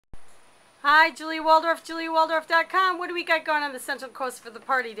Hi, Julia Waldorf, JuliaWaldorf.com. What do we got going on the Central Coast for the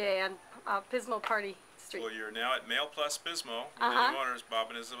party day on Pismo Party Street? Well, you're now at Mail Plus Pismo. The new owners, Bob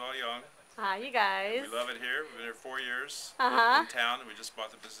and Isabel Young. Hi, you guys. We love it here. We've been here 4 years Uh-huh. in town. We just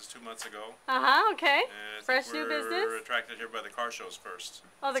bought the business 2 months ago. Okay. And Fresh new we're business. attracted here by the car shows first.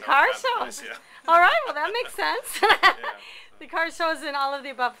 Oh, the So car we found the shows. place, yeah. All right, well that makes sense. Yeah. The car shows and all of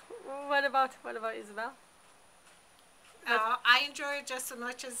the above. What about Isabel? I enjoy it just as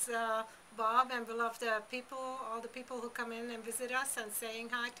much as Bob, and we love the people, all the people who come in and visit us and saying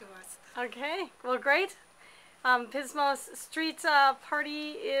hi to us. Okay, well great. Pismo Street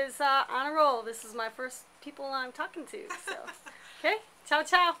party is on a roll. This is my first people I'm talking to. So, okay, ciao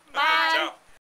ciao. Bye. Ciao.